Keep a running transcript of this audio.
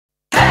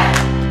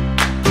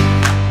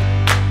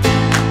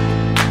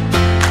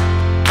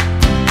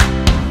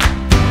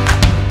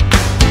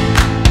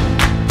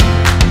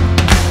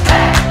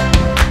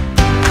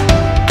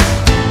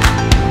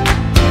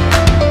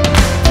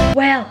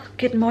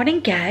Good morning,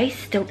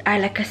 guys. Don't I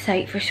look a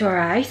sight for sore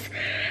eyes?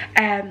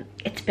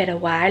 It's been a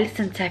while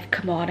since I've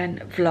come on and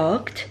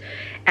vlogged.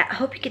 I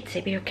hope you can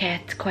see me okay.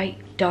 It's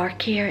quite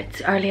dark here.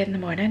 It's early in the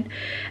morning.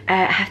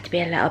 I have to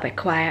be a little bit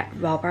quiet.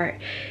 Robert,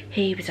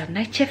 he was on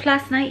night shift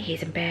last night.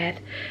 He's in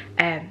bed.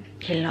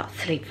 He'll not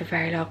sleep for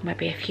very long,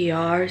 maybe a few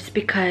hours,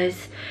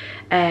 because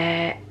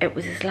it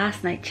was his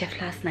last night shift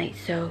last night.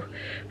 So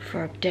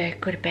for him to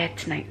go to bed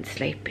tonight and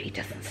sleep, he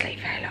doesn't sleep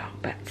very long,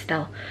 but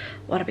still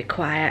want to be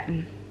quiet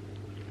and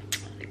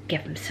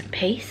give him some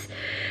peace.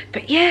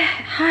 But yeah,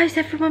 how's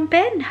everyone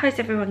been? How's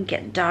everyone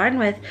getting down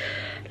with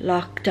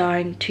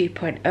lockdown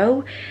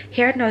 2.0?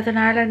 Here in Northern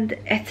Ireland,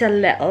 it's a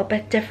little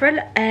bit different,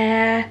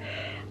 I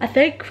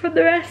think, from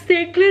the rest of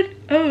England.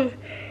 Oh,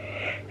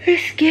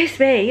 excuse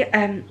me.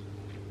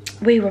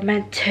 We were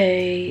meant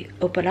to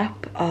open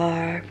up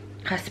our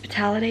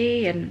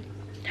hospitality and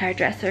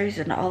hairdressers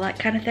and all that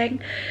kind of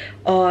thing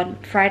on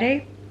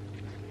Friday,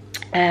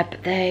 but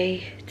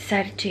they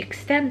decided to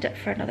extend it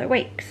for another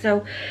week,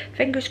 so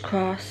fingers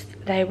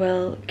crossed they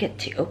will get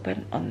to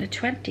open on the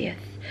 20th.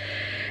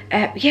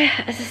 Yeah,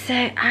 as I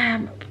say, I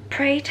am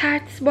pretty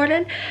tired this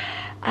morning.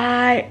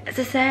 As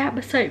I say, I'm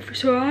a sight for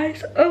sore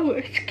eyes. Oh,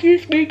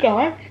 excuse me,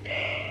 guys.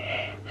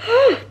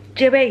 Oh,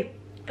 Jimmy.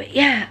 But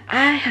yeah,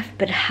 I have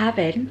been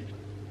having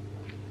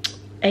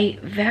a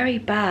very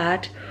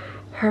bad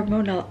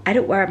hormonal. I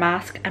don't wear a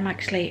mask. I'm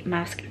actually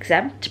mask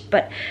exempt,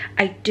 but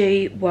I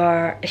do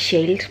wear a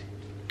shield,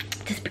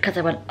 just because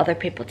I want other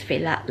people to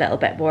feel that little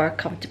bit more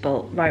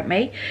comfortable around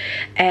me.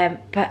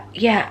 But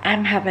yeah,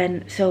 I'm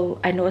having, so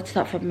I know it's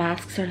not from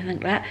masks or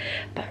anything like that,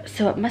 but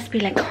so it must be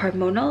like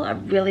hormonal, a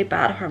really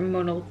bad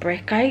hormonal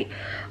breakout.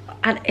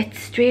 And it's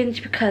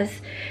strange because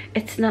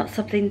it's not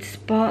something,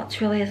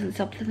 spots really isn't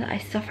something that I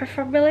suffer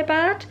from really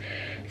bad,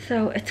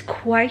 so it's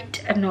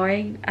quite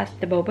annoying at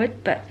the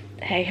moment, but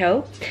hey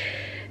ho,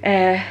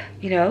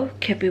 you know,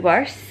 could be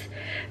worse.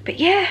 But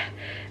yeah,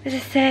 as I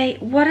say,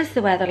 what is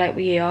the weather like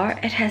where you are?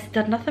 It has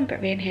done nothing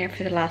but rain here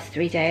for the last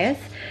 3 days.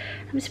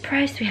 I'm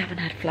surprised we haven't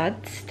had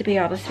floods, to be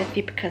honest with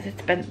you, because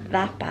it's been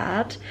that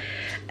bad.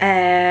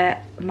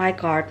 My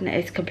garden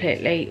is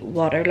completely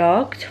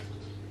waterlogged.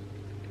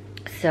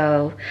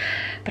 So,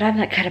 but I'm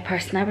that kind of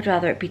person. I would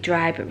rather it be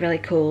dry but really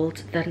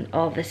cold than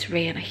all this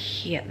rain. I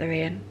hate the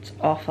rain. It's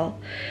awful.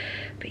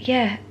 But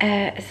yeah,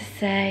 as I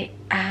say,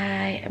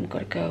 I am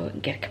going to go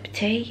and get a cup of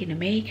tea. You know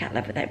me, can't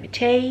live without my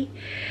tea.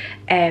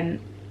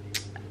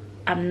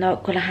 I'm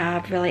not going to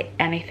have really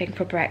anything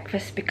for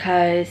breakfast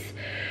because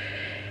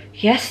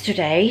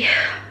yesterday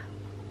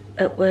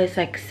it was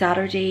like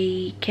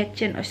Saturday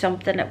kitchen or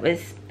something. It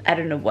was, I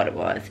don't know what it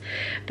was,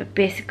 but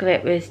basically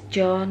it was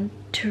John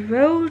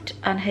Turode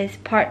and his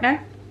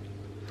partner,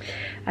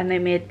 and they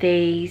made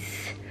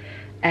these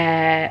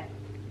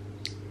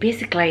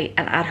basically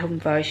an at-home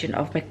version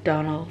of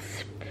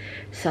McDonald's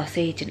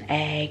sausage and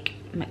egg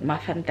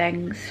McMuffin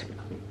things.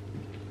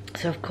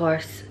 So of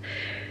course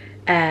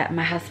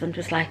my husband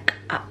was like,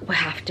 we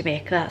have to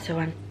make that, so I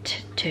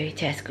went to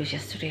Tesco's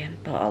yesterday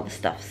and bought all the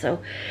stuff,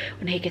 so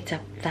when he gets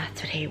up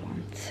that's what he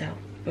wants, so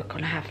we're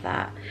gonna have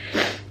that.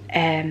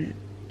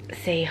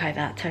 See how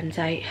that turns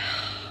out.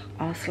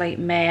 Honestly,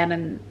 men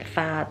and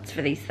fads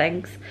for these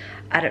things,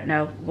 I don't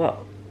know. What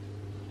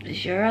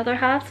is your other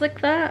half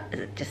like that? Is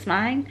it just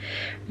mine?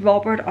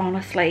 Robert,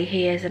 honestly,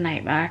 he is a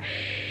nightmare.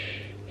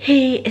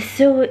 He is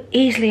so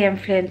easily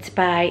influenced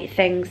by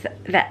things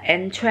that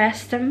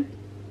interest him.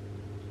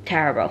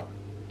 Terrible.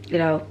 You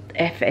know,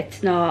 if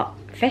it's not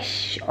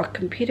fish or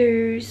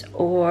computers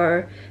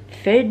or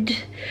food,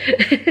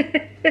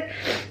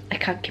 I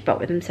can't keep up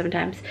with him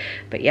sometimes.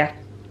 But yeah,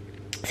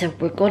 so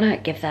we're gonna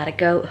give that a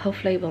go.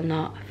 Hopefully we'll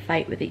not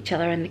fight with each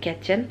other in the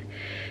kitchen,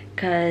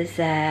 because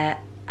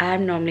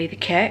I'm normally the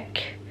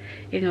cook,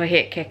 even though I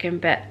hate cooking,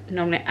 but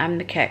normally I'm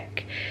the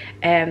cook.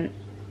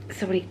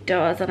 So when he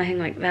does anything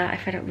like that, I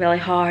find it really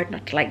hard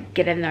not to like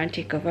get in there and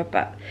take over.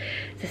 But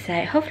as I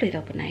say, hopefully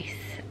they'll be nice.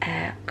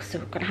 So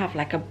we're gonna have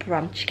like a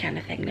brunch kind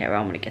of thing later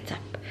on when he gets up.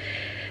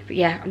 But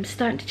yeah, I'm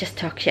starting to just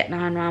talk shit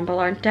now and ramble,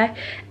 aren't I?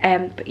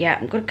 But yeah,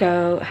 I'm gonna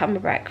go have my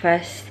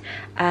breakfast.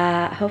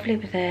 Hopefully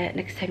by the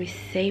next time you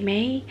see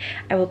me,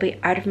 I will be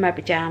out of my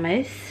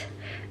pajamas.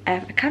 I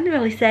can't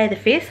really say the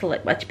face will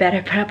look much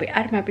better, but I'll be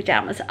out of my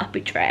pajamas, I'll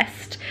be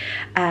dressed,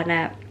 and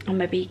I'll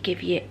maybe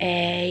give you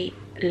a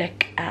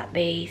look at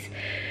these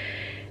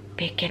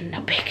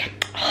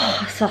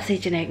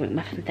sausage and egg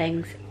McMuffin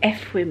things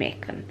if we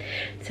make them.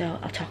 So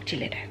I'll talk to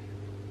you later.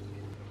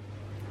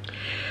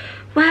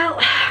 Well,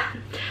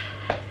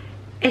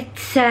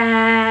 it's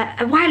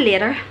a while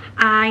later.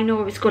 I know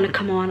I was going to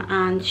come on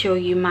and show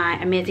you my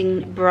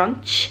amazing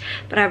brunch,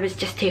 but I was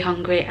just too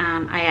hungry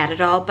and I ate it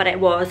all. But it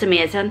was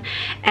amazing.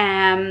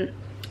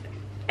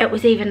 It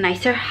was even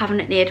nicer having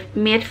it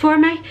made for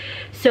me.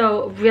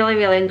 So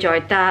really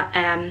enjoyed that.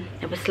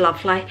 It was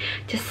lovely.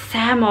 Just say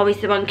I'm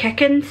always the one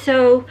cooking,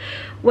 so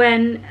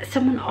when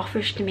someone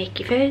offers to make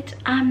you food,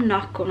 I'm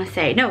not gonna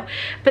say no.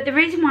 But the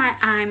reason why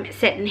I'm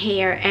sitting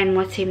here in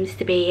what seems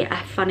to be a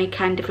funny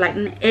kind of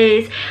lighting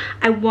is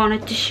I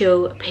wanted to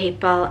show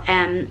people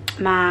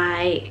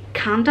my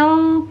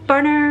candle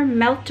burner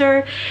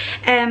melter.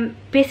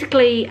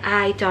 Basically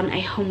I done a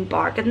Home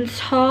Bargains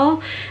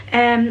haul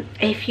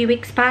a few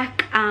weeks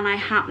back, and I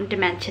happened to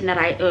mention that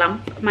I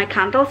lamp my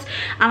candles,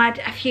 and I had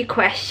a few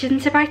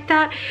questions about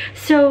that.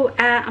 So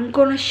I'm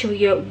going to show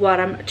you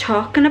what I'm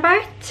talking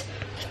about.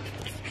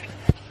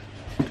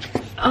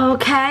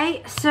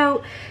 Okay,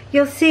 so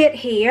you'll see it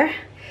here.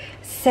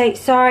 So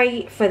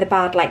sorry for the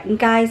bad lighting,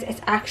 guys.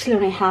 It's actually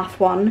only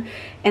 1:30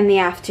 in the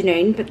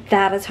afternoon, but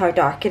that is how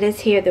dark it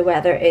is here. The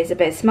weather is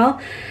abysmal.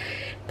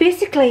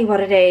 Basically what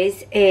it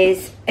is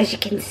as you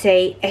can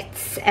see,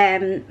 it's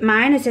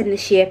mine is in the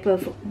shape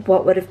of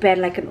what would have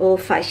been like an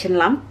old-fashioned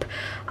lamp.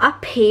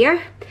 Up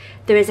here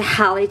there is a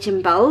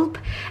halogen bulb,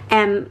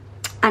 and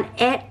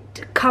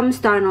it comes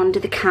down onto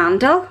the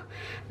candle,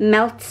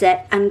 melts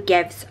it, and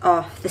gives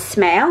off the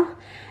smell.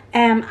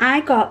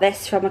 I got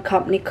this from a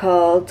company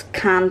called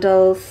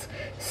Candles,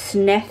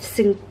 Sniffs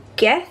and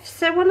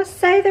Gifts, I want to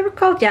say they were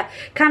called. Yeah,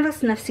 Candles,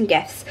 Sniffs and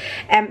Gifts.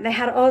 They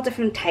had all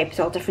different types,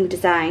 all different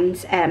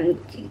designs,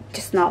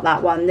 just not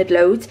that one, they'd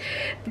loads.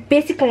 But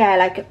basically I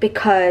like it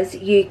because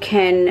you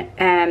can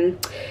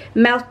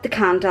melt the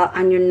candle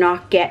and you're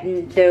not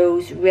getting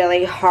those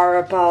really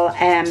horrible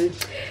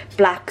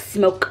black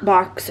smoke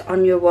marks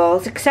on your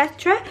walls,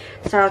 etc.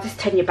 So I'll just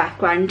turn your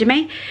back round to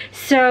me.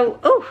 So,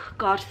 oh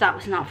god, that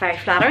was not very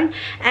flattering.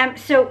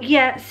 So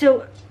yeah,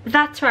 so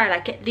that's why I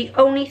like it. The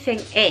only thing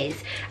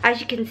is,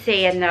 as you can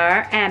see in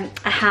there,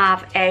 I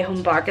have a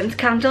Home Bargains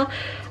candle,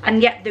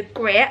 and yet they're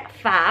great,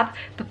 fab,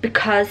 but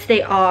because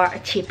they are a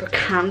cheaper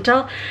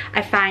candle,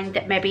 I find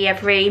that maybe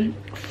every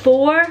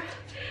 4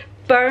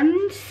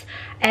 burns,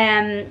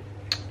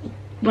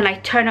 when I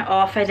turn it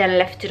off, I then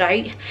lift it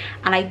out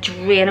and I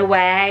drain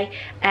away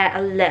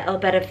a little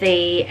bit of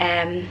the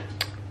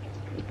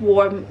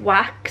warm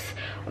wax.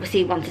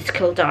 Obviously once it's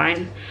cooled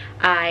down,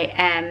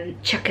 I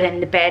chuck it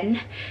in the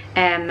bin.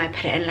 I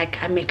put it in,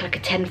 like, I make like a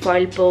tin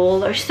foil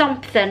bowl or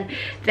something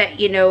that,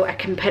 you know, I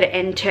can put it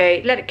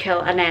into, let it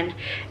cool, and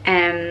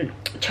then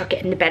chuck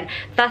it in the bin.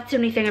 That's the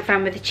only thing I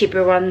found with the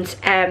cheaper ones.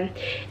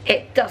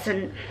 It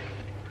doesn't,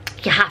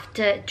 you have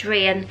to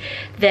drain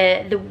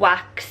the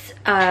wax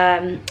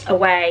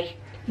away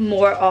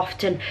more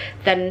often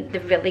than the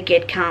really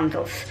good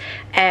candles.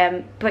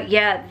 But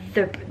yeah,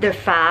 they're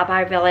fab.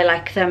 I really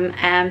like them.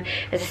 As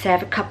I say, I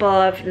have a couple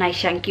of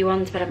nice Yankee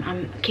ones, but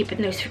I'm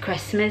keeping those for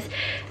Christmas.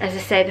 As I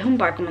say, the Home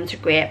Bargain ones are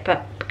great,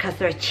 but because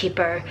they're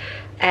cheaper,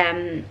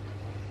 I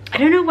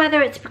don't know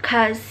whether it's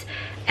because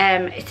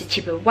it's a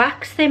cheaper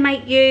wax they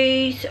might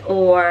use,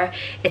 or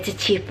it's a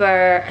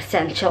cheaper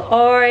essential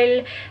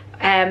oil,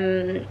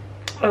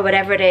 or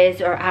whatever it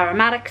is, or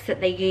aromatics that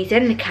they use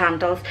in the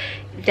candles,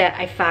 that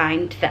I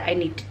find that I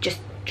need to just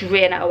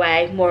drain it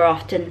away more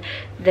often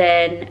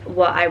than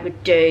what I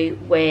would do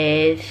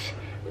with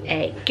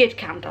a good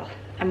candle,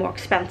 a more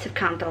expensive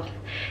candle,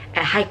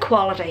 a high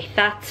quality.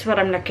 That's what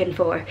I'm looking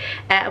for,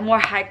 a more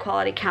high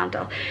quality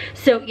candle.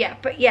 So yeah,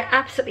 but yeah,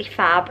 absolutely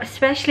fab,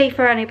 especially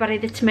for anybody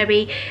that's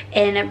maybe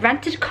in a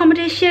rented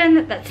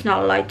accommodation that's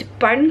not allowed to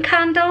burn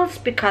candles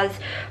because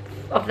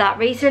of that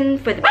reason.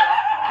 For the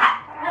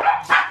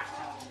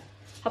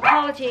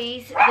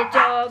apologies, the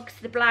dogs,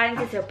 the blind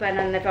is open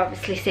and they've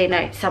obviously seen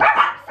out something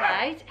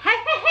outside. Hey!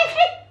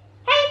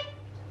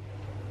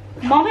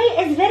 Mommy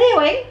is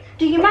videoing,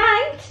 do you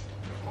mind?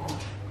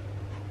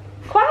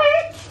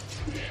 Quiet!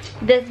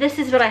 This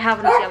is what I have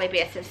on a daily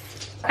basis.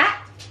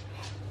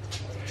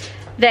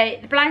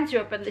 The blinds are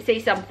open, they see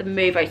something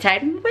move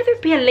outside, and whether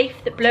it be a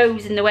leaf that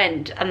blows in the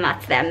wind, and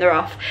that's them, they're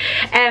off.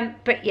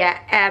 But yeah,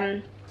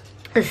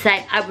 as I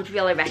say, I would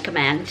really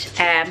recommend.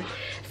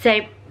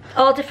 Say,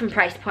 all different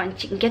price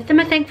points. You can get them,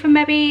 I think, from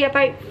maybe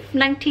about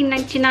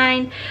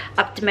 $19.99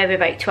 up to maybe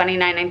about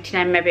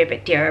 $29.99, maybe a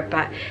bit dearer,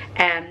 but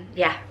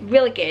yeah,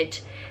 really good.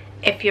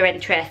 If you're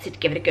interested,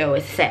 give it a go.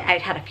 As I said,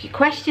 I'd had a few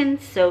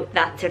questions, so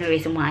that's the only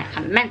reason why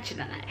I'm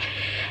mentioning it.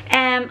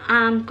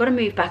 I'm gonna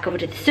move back over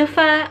to the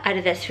sofa out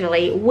of this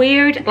really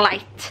weird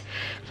light.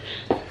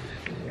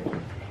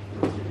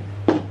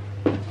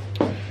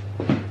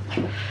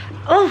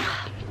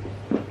 Oh,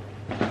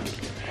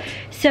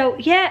 so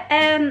yeah,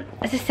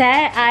 as I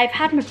say, I've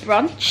had my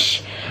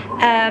brunch.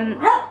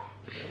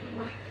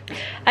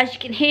 As you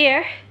can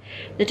hear,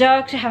 the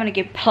dogs are having a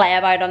good play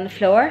about on the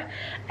floor.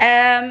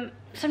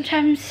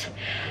 Sometimes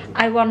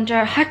I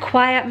wonder how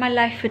quiet my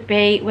life would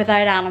be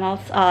without animals.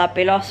 Oh, I'd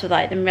be lost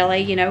without them, really,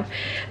 you know.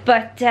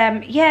 But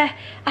yeah,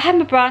 I had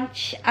my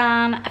brunch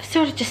and I've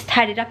sort of just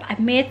tidied up. I've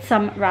made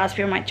some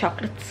raspberry white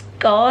chocolate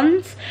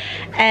scones.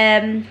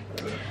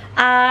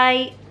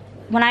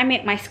 When I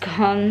make my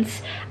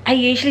scones, I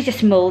usually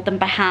just mold them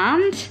by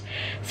hand.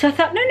 So I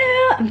thought, no,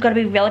 I'm gonna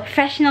be really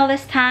professional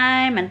this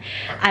time, and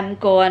I'm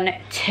going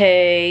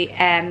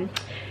to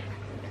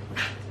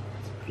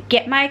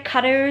get my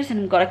cutters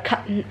and I'm gonna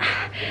cut.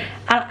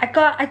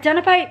 I done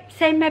about,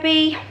 say,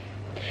 maybe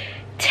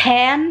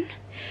 10,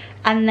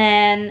 and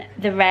then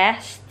the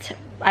rest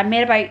I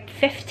made about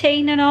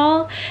 15 in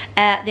all.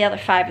 The other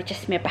 5 I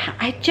just made by hand.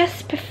 I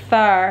just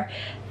prefer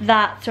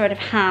that sort of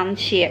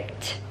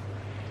hand-shaped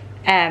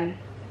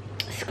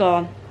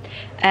scone.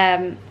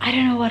 I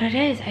don't know what it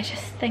is, I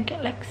just think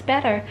it looks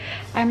better.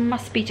 I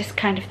must be just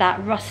kind of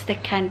that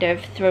rustic kind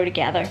of throw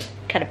together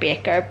kind of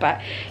baker,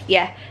 but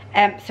yeah.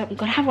 So I'm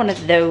gonna have one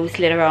of those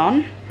later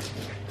on.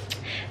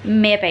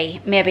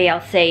 Maybe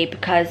I'll see,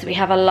 because we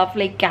have a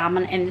lovely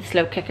gammon in the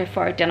slow cooker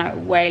for dinner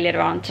way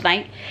later on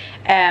tonight.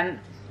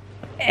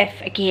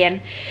 If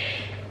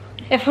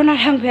we're not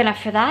hungry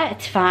enough for that,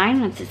 it's fine.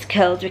 Once it's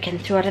cooled, we can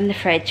throw it in the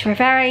fridge.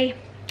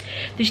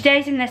 There's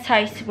days in this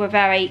house we're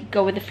very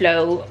go with the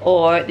flow,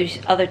 or there's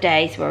other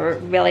days where we're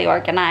really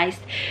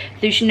organised.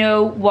 There's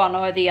no one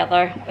or the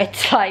other.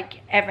 It's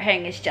like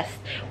everything is just,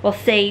 we'll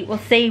see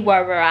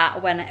where we're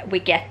at when we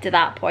get to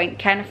that point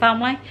kind of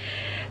family.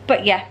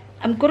 But yeah,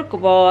 I'm gonna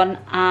go on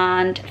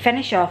and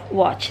finish off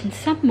watching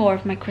some more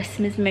of my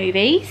Christmas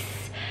movies.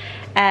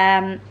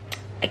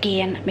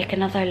 Again, make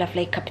another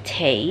lovely cup of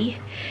tea.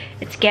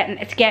 It's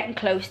getting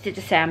close to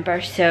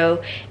December,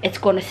 so it's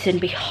going to soon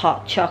be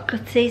hot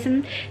chocolate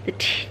season. The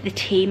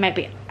tea might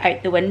be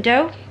out the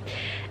window.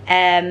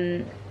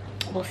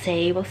 We'll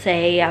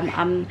see.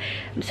 I'm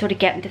sort of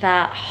getting to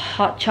that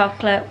hot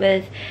chocolate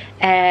with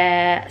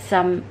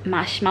some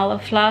marshmallow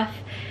fluff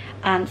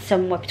and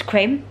some whipped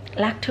cream.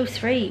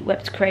 Lactose-free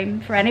whipped cream.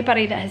 For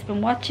anybody that has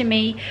been watching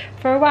me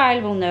for a while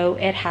will know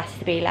it has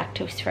to be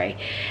lactose-free.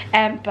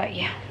 But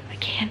yeah,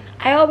 again,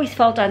 I always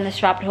fall down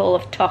this rabbit hole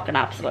of talking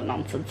absolute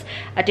nonsense.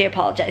 I do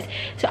apologise.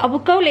 So I will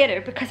go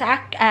later, because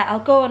I'll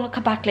go and I'll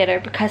come back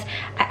later, because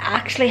I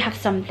actually have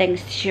some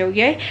things to show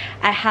you.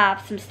 I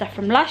have some stuff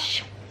from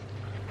Lush.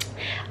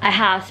 I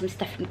have some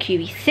stuff from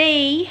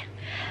QVC,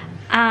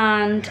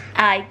 and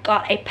I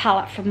got a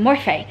palette from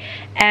Morphe.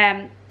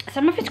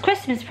 Some of it's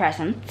Christmas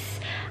presents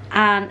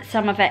and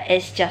some of it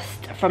is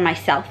just for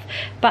myself,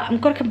 but I'm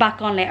going to come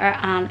back on later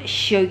and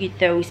show you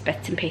those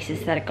bits and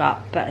pieces that I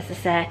got. But as I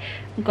say,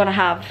 I'm going to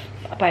have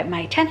about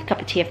my 10th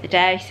cup of tea of the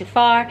day so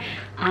far,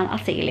 and I'll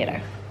see you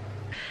later.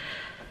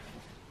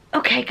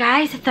 Okay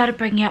guys, I thought I'd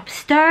bring you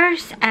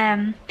upstairs.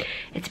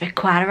 It's a bit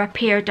quieter up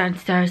here.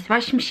 Downstairs the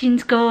washing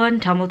machine's going,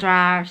 tumble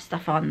dryer,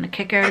 stuff on the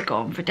cooker,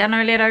 going for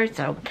dinner later,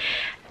 so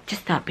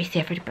just thought it'd be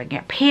safer to bring it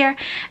up here.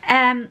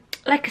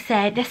 Like I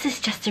said, this is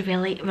just a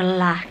really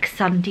relaxed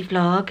Sunday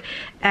vlog.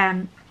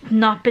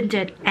 Not been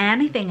doing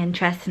anything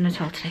interesting at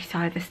all today.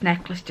 Sorry, this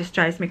necklace just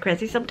drives me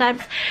crazy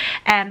sometimes.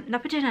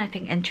 Not been doing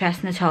anything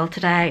interesting at all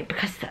today,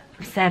 because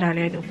I said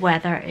earlier the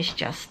weather is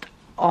just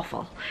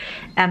awful.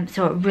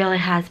 So it really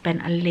has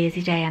been a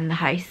lazy day in the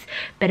house.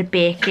 Bit of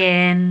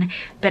baking,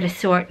 bit of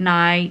sorting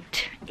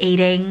out,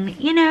 eating,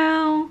 you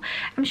know.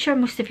 I'm sure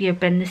most of you have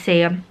been the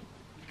same.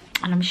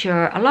 And I'm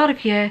sure a lot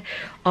of you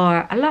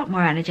are a lot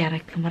more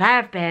energetic than what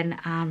I've been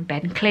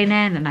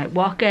cleaning and out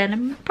walking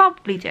and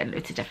probably doing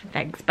loads of different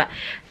things. But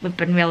we've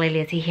been really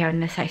lazy here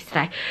in this house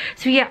today.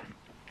 So yeah,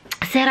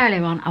 I said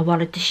earlier on I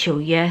wanted to show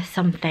you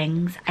some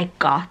things I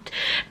got.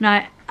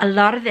 Now, a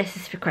lot of this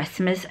is for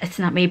Christmas. It's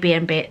not me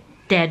being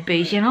dead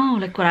bougie, you know,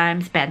 like what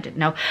I'm spending.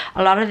 No,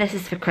 a lot of this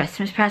is for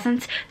Christmas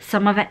presents.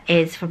 Some of it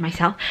is for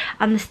myself.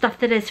 And the stuff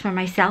that is for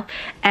myself,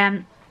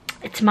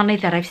 it's money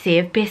that I've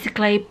saved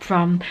basically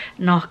from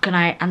knocking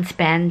out and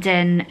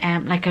spending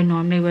like I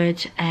normally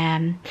would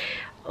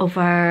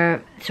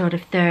over sort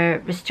of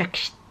the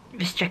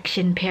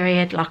restriction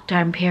period,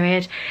 lockdown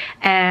period.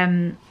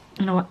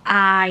 You know,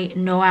 I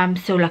know I'm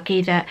so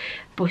lucky that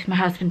both my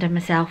husband and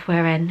myself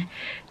were in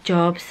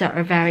jobs that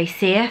are very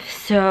safe,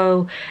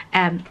 so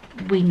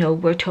we know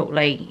we're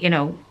totally, you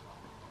know,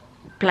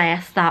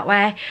 blessed that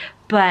way.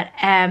 But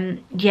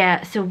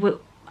yeah, so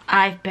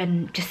I've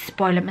been just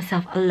spoiling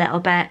myself a little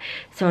bit,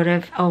 sort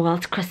of, oh well,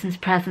 it's Christmas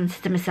presents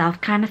to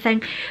myself kind of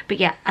thing. But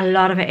yeah, a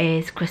lot of it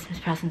is Christmas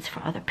presents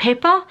for other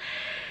people.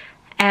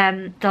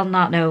 They'll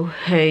not know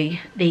who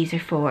these are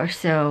for,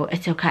 so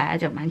it's okay, I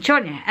don't mind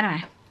showing you.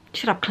 Anyway,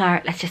 shut up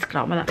Claire, let's just get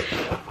on with it.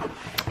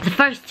 The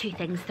first two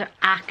things, they're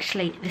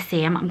actually the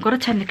same. I'm going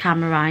to turn the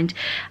camera around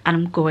and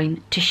I'm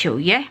going to show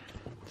you.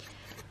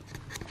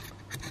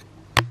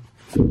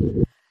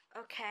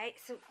 Okay,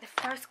 so the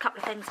first couple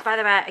of things, by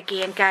the way,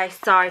 again guys,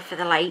 sorry for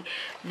the light.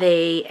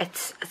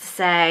 It's, as I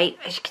say,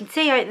 as you can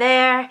see out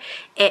there,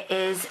 it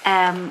is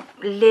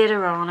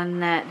later on in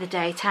the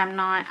daytime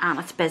now, and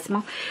it's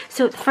abysmal.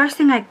 So the first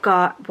thing I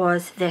got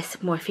was this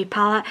Morphe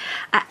palette.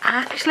 I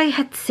actually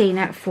had seen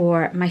it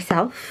for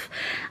myself,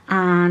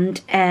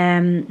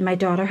 and my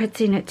daughter had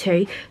seen it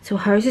too. So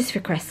hers is for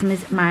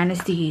Christmas, mine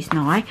is to use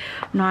now.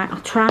 Now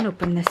I'll try and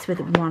open this with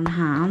one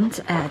hand.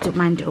 I don't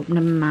mind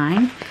opening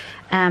mine.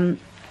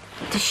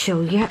 To show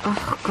you,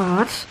 oh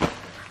god,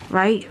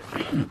 right,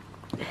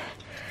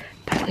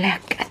 but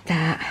look at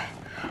that.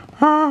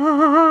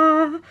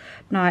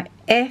 Now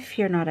if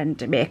you're not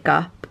into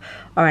makeup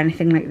or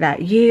anything like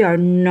that, you are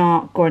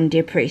not going to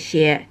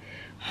appreciate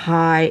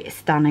how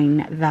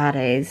stunning that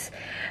is.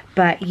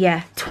 But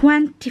yeah,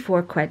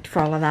 24 quid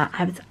for all of that.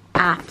 I was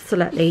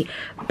absolutely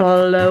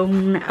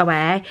blown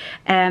away.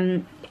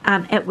 And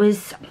it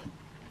was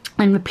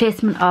in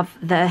replacement of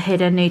the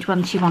Huda nude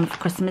one she wanted for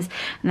Christmas,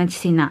 and then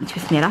she's seen that and she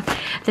was made up.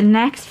 The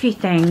next few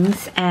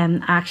things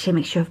actually a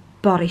mixture of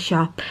Body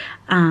Shop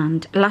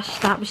and Lush.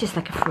 That was just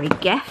like a free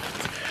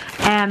gift.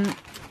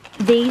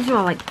 These are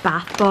all like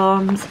bath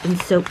bombs and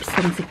soaps,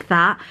 things like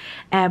that.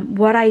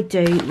 What I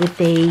do with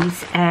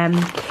these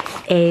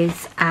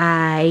is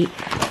I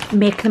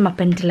make them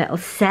up into little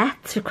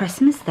sets for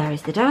Christmas.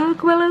 There's the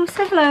dog. Willow,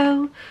 say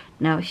hello.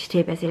 No, she's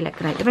too busy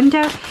looking out the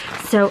window.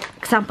 So,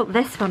 example,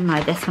 this one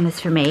now, this one is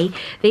for me.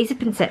 These have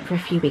been sitting for a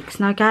few weeks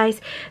now, guys.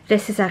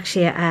 This is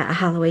actually a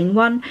Halloween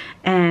one.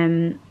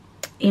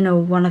 You know,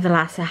 one of the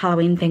last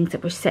Halloween things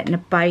that were sitting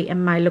about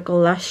in my local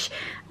Lush,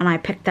 and I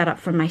picked that up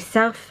for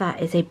myself.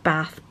 That is a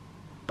bath,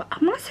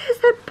 I'm not saying, is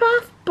that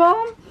bath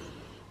bomb?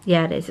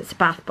 Yeah, it is. It's a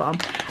bath bomb.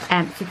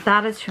 So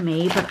that is for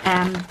me. But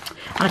and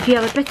a few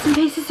other bits and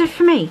pieces are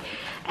for me.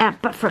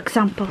 But for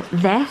example,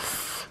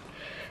 this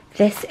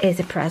is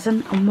a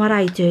present, and what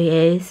I do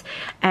is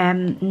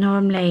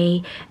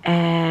normally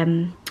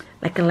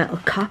like a little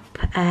cup,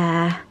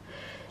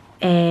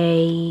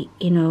 you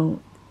know,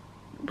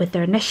 with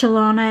their initial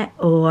on it,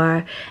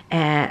 or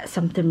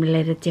something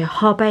related to a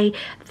hobby,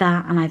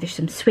 that, and either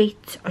some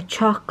sweets or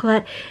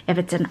chocolate. If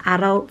it's an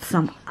adult,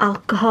 some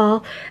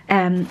alcohol.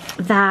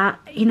 That,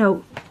 you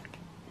know,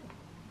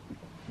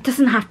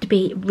 doesn't have to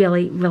be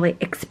really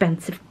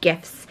expensive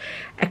gifts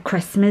at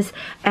Christmas.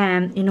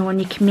 You know,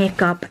 and you can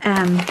make up.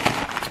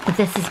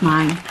 This is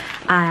mine.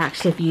 I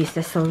actually have used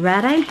this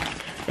already.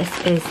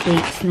 This is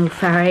the Snow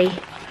Fairy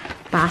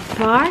bath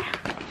bar.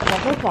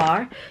 Double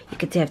bar. You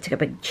could see I've took a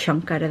big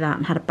chunk out of that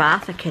and had a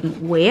bath. I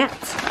couldn't wait.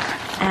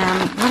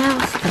 What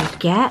else did I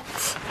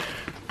get?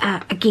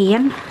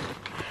 Again,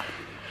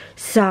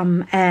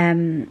 some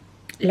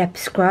lip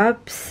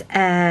scrubs.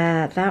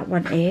 That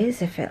one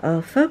is, if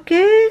it'll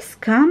focus,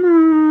 come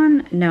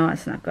on. No,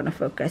 it's not going to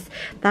focus.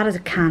 That is a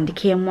candy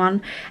cane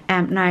one.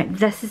 Now,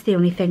 this is the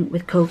only thing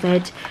with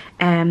COVID.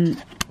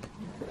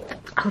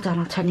 Hold on,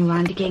 I'll turn you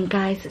around again,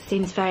 guys. It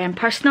seems very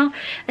impersonal.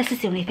 This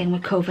is the only thing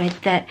with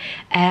COVID that,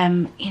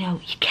 you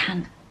know, you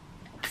can't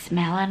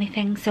smell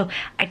anything. So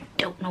I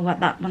don't know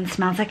what that one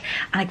smells like.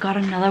 And I got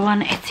another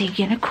one. It's a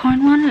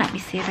unicorn one. Let me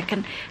see if I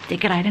can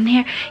dig it out in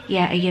here.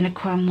 Yeah, a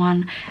unicorn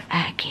one.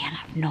 Again,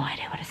 I have no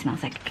idea what it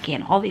smells like.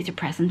 Again, all these are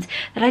presents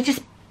that I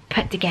just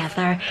put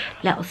together,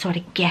 little sort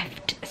of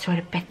gift sort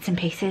of bits and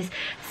pieces.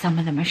 Some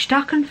of them are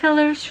stocking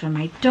fillers for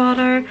my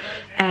daughter.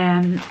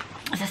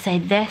 As I say,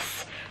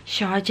 this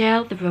shower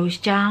gel, the rose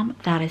jam,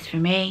 that is for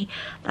me.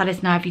 That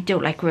is, now if you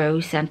don't like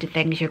rose scented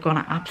things, you're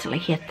gonna absolutely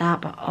hate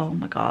that, but oh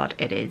my god,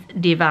 it is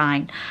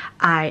divine.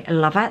 I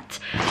love it.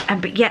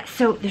 But yeah,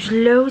 so there's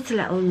loads of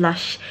little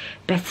Lush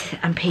bits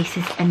and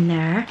pieces in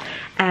there,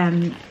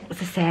 as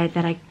I said,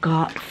 that I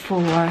got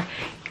for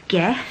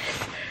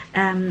gifts.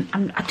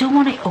 I don't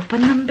want to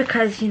open them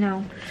because, you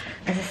know,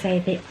 as I say,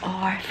 they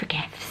are for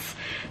gifts.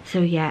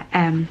 So yeah,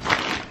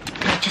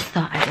 I just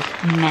thought I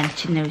would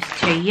mention those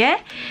to you.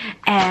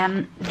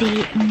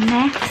 The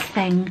next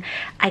thing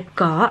I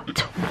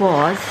got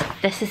was,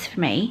 this is for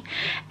me.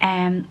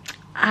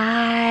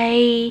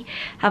 I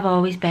have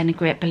always been a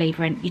great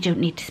believer in you don't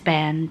need to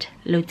spend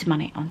loads of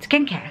money on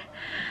skincare.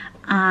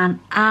 And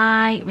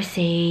I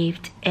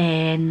received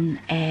in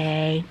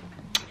a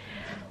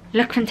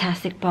Look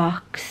Fantastic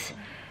box,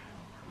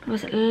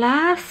 was it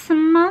last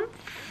month?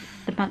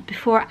 The month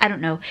before? I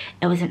don't know.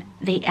 It was in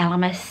the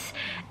Elemis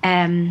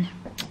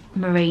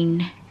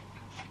marine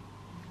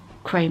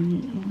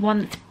cream,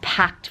 one that's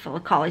packed full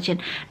of collagen.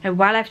 Now,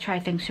 while I've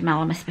tried things from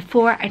Elemis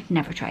before, I'd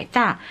never tried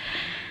that.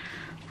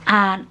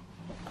 And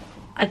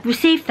I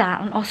received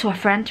that, and also a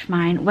friend of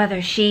mine,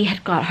 whether she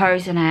had got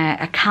hers in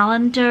a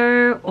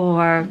calendar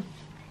or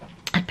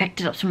had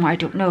picked it up somewhere, I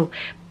don't know,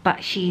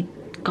 but she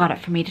got it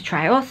for me to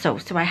try also.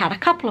 So I had a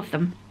couple of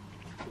them.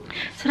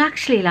 So it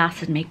actually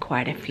lasted me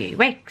quite a few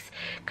weeks,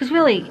 because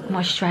really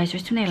moisturiser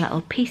is only a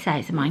little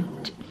pea-sized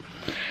amount.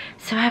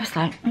 So I was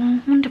like,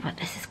 wonder what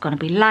this is going to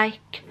be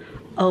like.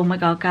 Oh my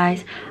god,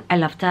 guys, I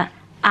loved it.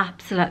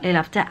 Absolutely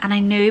loved it. And I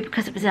knew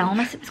because it was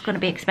Elemis it was going to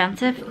be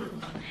expensive.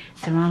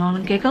 So I ran on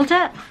and googled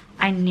it.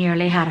 I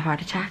nearly had a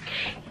heart attack.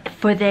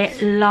 For the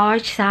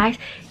large size,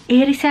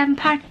 £87.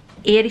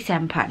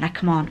 £87. Now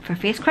come on, for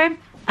face cream?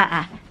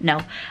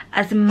 No.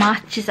 As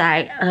much as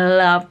I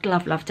loved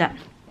it,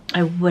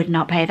 I would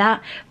not pay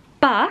that.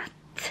 But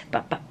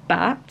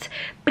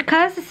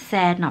because, as I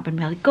said, not been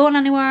really going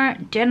anywhere,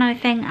 doing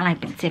anything, and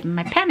I've been saving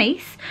my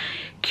pennies,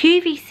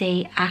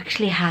 QVC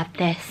actually had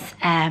this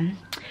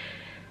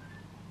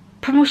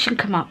promotion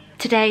come up,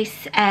 today's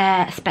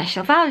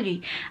special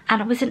value,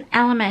 and it was an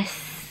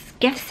Elemis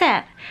gift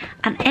set,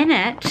 and in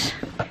it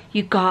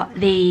you got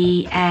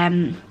the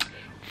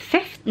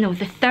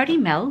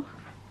 30ml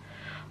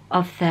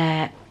of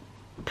the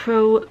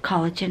Pro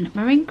Collagen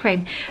Marine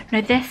Cream.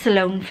 Now this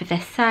alone for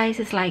this size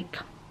is like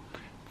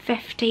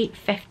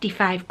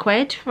 55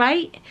 quid,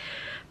 right?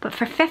 But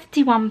for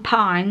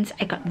 £51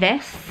 I got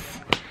this.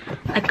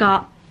 I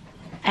got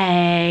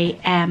a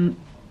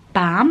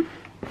balm.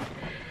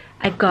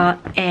 I got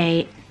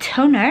a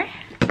toner.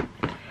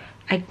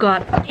 I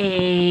got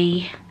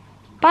a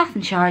bath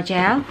and shower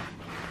gel.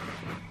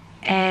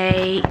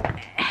 A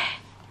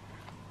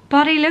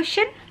body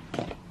lotion.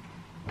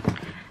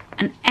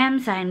 An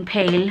enzyme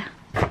peel.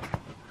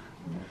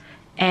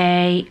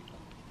 A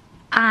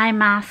eye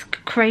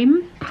mask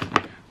cream.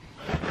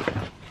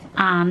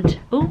 And,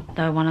 oh,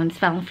 the one on the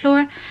fell on the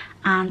floor.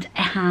 And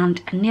a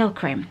hand and nail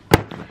cream.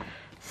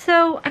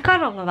 So I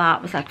got all of that.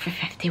 It was like for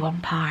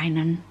 £51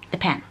 and the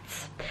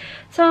pence.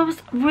 So I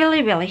was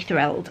really, really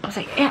thrilled. I was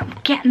like, yeah, I'm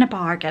getting a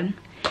bargain.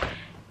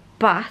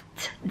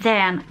 But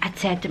then I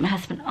said to my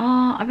husband,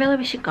 oh, I really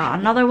wish I got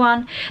another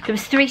one. There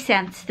was 3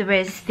 scents. There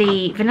was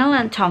the vanilla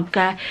and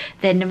tonka,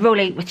 the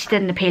neroli, which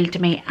didn't appeal to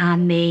me,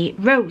 and the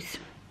rose.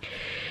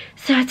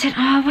 So I said,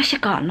 oh, I wish I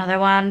got another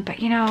one, but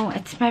you know,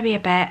 it's maybe a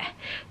bit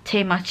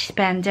too much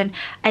spending.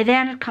 I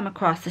then had come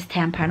across this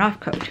 £10 off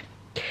code.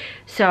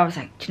 So I was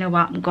like, do you know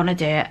what, I'm gonna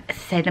do it. As I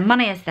say, the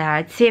money is there,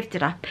 I'd saved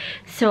it up.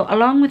 So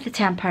along with the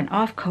 £10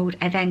 off code,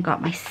 I then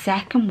got my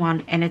second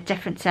one in a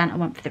different scent. I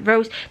went for the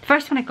rose. The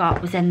first one I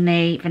got was in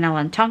the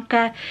vanilla and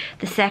tonka.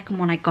 The second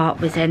one I got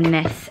was in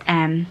this,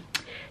 the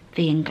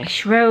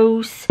English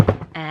rose.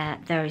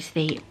 There's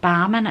the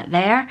balm in it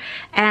there,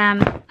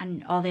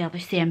 and all the other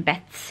same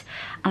bits,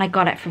 and I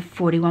got it for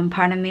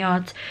 £41 in the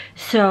odds.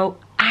 So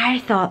I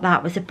thought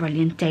that was a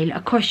brilliant deal.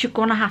 Of course, you're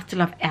gonna have to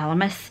love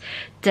Elemis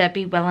to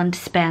be willing to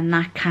spend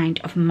that kind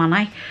of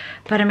money,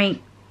 but I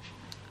mean,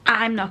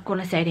 I'm not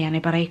gonna say to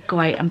anybody, go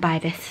out and buy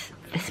this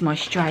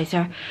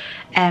moisturiser.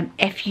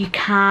 If you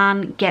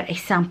can get a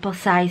sample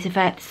size of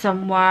it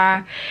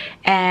somewhere,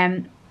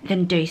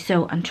 then do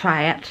so and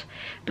try it,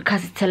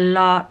 because it's a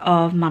lot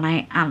of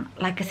money. And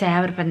like I say,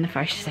 I would have been the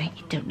first to say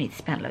you don't need to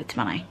spend loads of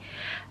money,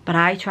 but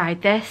I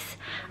tried this,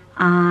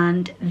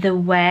 and the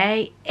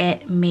way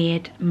it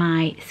made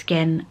my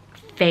skin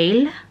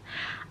feel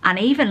and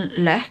even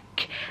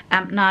look,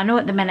 now I know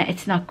at the minute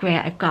it's not great.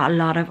 I've got a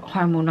lot of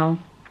hormonal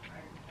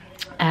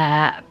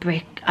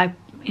outbreak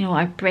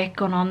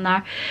going on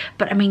there,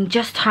 but I mean,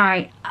 just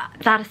how,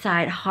 that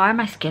aside, how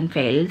my skin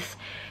feels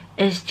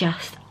is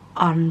just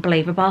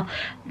unbelievable.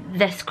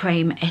 This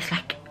cream is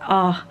like,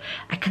 oh,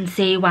 I can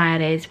see why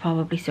it is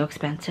probably so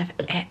expensive.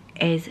 It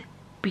is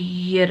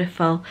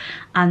beautiful,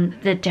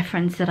 and the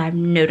difference that I've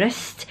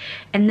noticed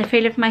in the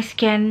feel of my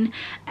skin,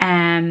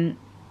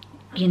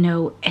 you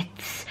know, I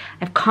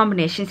have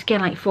combination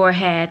skin, like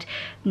forehead,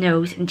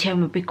 nose and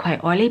chin would be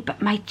quite oily,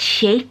 but my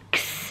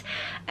cheeks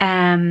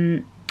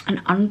and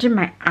under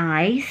my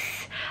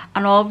eyes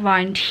and all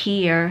around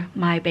here,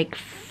 my big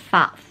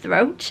fat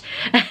throat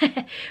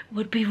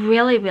would be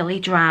really, really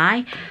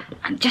dry,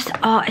 and just,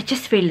 oh, it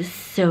just feels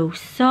so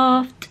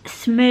soft,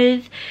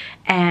 smooth.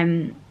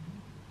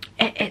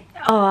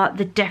 Oh,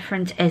 the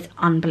difference is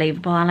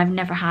unbelievable, and I've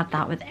never had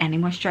that with any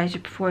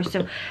moisturiser before.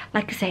 So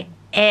like I say,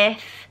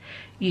 if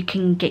you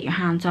can get your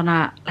hands on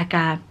a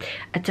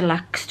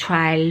deluxe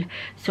trial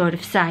sort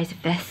of size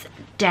of this,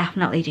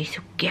 definitely do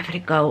so. Give it a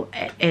go.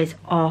 It is,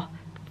 oh,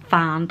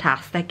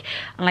 fantastic.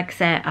 And like I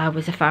said, I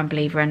was a firm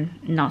believer in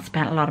not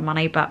spent a lot of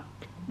money, but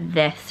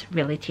this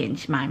really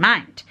changed my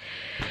mind.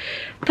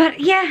 But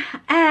yeah,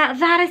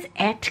 that is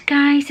it,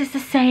 guys. As I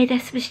say,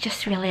 this was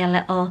just really a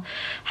little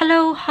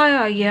hello, how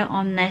are you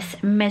on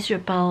this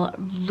miserable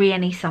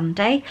rainy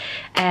Sunday.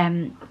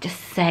 Just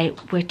to say,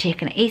 we're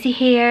taking it easy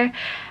here.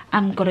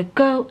 I'm gonna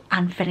go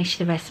and finish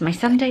the rest of my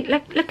Sunday.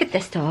 Look at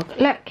this dog,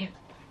 look. Hey,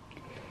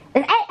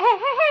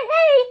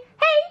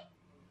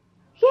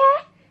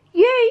 yeah,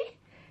 you,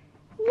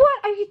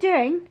 what are you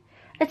doing?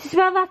 It's as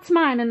well that's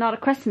mine and not a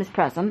Christmas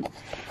present.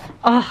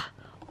 Oh,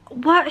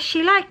 what is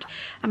she like?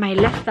 I might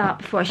lift that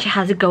before she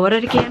has a go at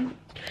it again.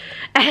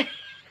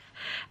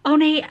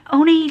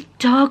 Only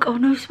dog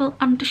owners will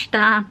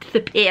understand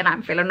the pain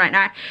I'm feeling right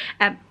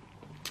now.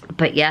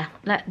 But yeah,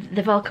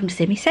 they've all come to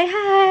see me. Say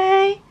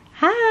hi.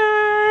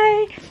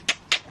 Hi.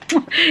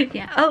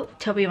 Yeah. Oh,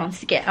 Toby wants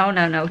to get. Oh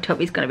no,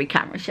 Toby's gonna be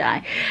camera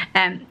shy.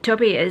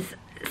 Toby is,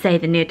 say,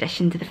 the new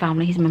addition to the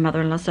family. He's my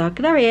mother-in-law's dog.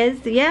 There he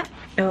is. Yeah.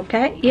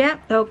 Okay. Yeah.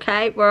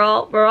 Okay. We're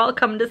all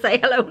coming to say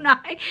hello now.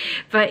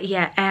 But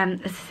yeah,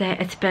 as I say,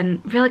 it's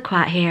been really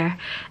quiet here.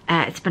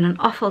 It's been an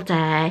awful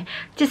day.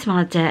 Just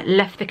wanted to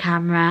lift the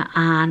camera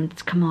and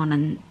come on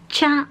and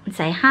chat and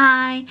say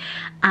hi,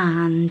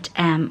 and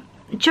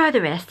enjoy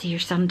the rest of your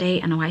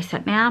Sunday. I know how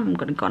certainly am. I'm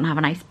going to go and have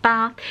a nice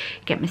bath,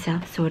 get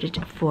myself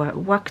sorted for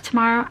work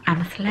tomorrow, and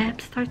my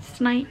celeb starts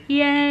tonight.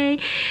 Yay!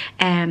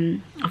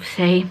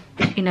 Obviously,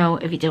 you know,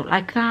 if you don't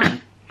like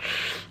that,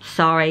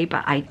 sorry,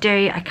 but I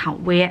do. I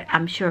can't wait.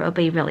 I'm sure it'll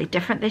be really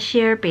different this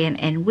year, being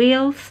in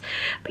Wales.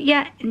 But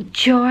yeah,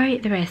 enjoy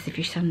the rest of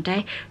your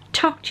Sunday.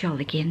 Talk to you all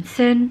again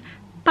soon.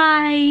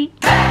 Bye!